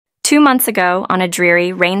2 months ago, on a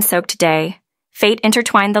dreary, rain-soaked day, fate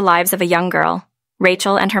intertwined the lives of a young girl,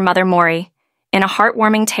 Rachel and her mother Maury, in a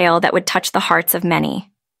heartwarming tale that would touch the hearts of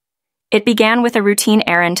many. It began with a routine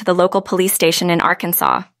errand to the local police station in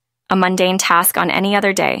Arkansas, a mundane task on any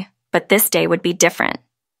other day, but this day would be different.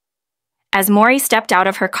 As Maury stepped out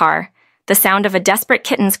of her car, the sound of a desperate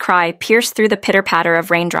kitten's cry pierced through the pitter-patter of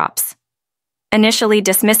raindrops. Initially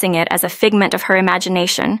dismissing it as a figment of her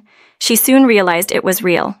imagination, she soon realized it was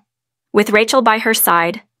real. With Rachel by her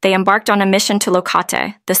side, they embarked on a mission to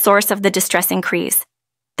locate the source of the distressing cries.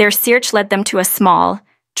 Their search led them to a small,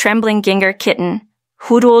 trembling ginger kitten,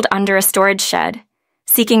 huddled under a storage shed,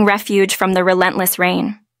 seeking refuge from the relentless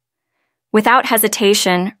rain. Without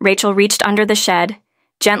hesitation, Rachel reached under the shed,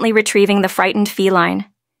 gently retrieving the frightened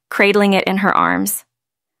feline, cradling it in her arms.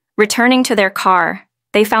 Returning to their car,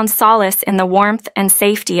 they found solace in the warmth and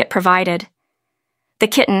safety it provided. The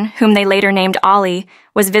kitten, whom they later named Ollie,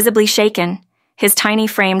 was visibly shaken, his tiny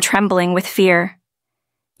frame trembling with fear.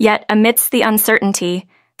 Yet, amidst the uncertainty,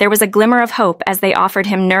 there was a glimmer of hope as they offered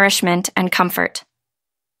him nourishment and comfort.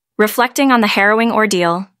 Reflecting on the harrowing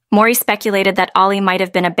ordeal, Maury speculated that Ollie might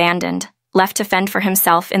have been abandoned, left to fend for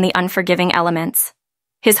himself in the unforgiving elements.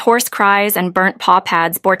 His hoarse cries and burnt paw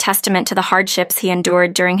pads bore testament to the hardships he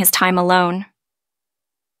endured during his time alone.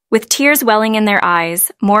 With tears welling in their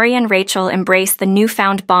eyes, Maury and Rachel embraced the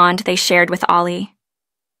newfound bond they shared with Ollie.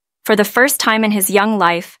 For the first time in his young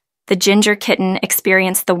life, the ginger kitten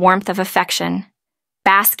experienced the warmth of affection,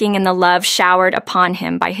 basking in the love showered upon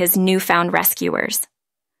him by his newfound rescuers.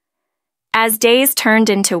 As days turned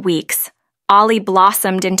into weeks, Ollie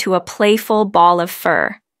blossomed into a playful ball of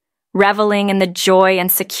fur, reveling in the joy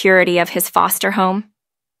and security of his foster home.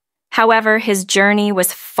 However, his journey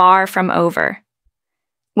was far from over.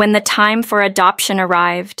 When the time for adoption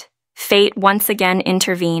arrived, fate once again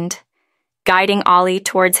intervened, guiding Ollie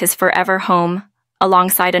towards his forever home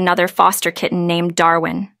alongside another foster kitten named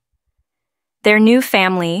Darwin. Their new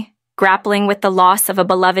family, grappling with the loss of a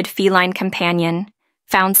beloved feline companion,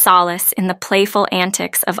 found solace in the playful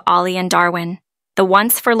antics of Ollie and Darwin. The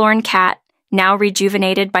once forlorn cat, now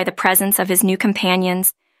rejuvenated by the presence of his new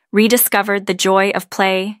companions, rediscovered the joy of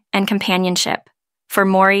play and companionship. For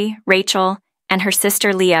Maury, Rachel, and her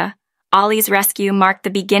sister Leah, Ollie's rescue marked the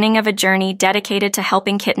beginning of a journey dedicated to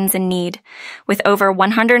helping kittens in need. With over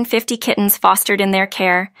 150 kittens fostered in their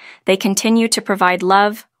care, they continue to provide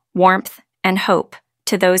love, warmth, and hope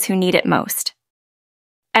to those who need it most.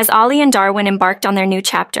 As Ollie and Darwin embarked on their new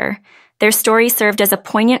chapter, their story served as a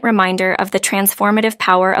poignant reminder of the transformative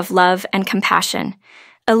power of love and compassion,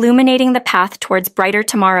 illuminating the path towards brighter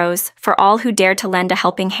tomorrows for all who dare to lend a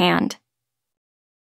helping hand.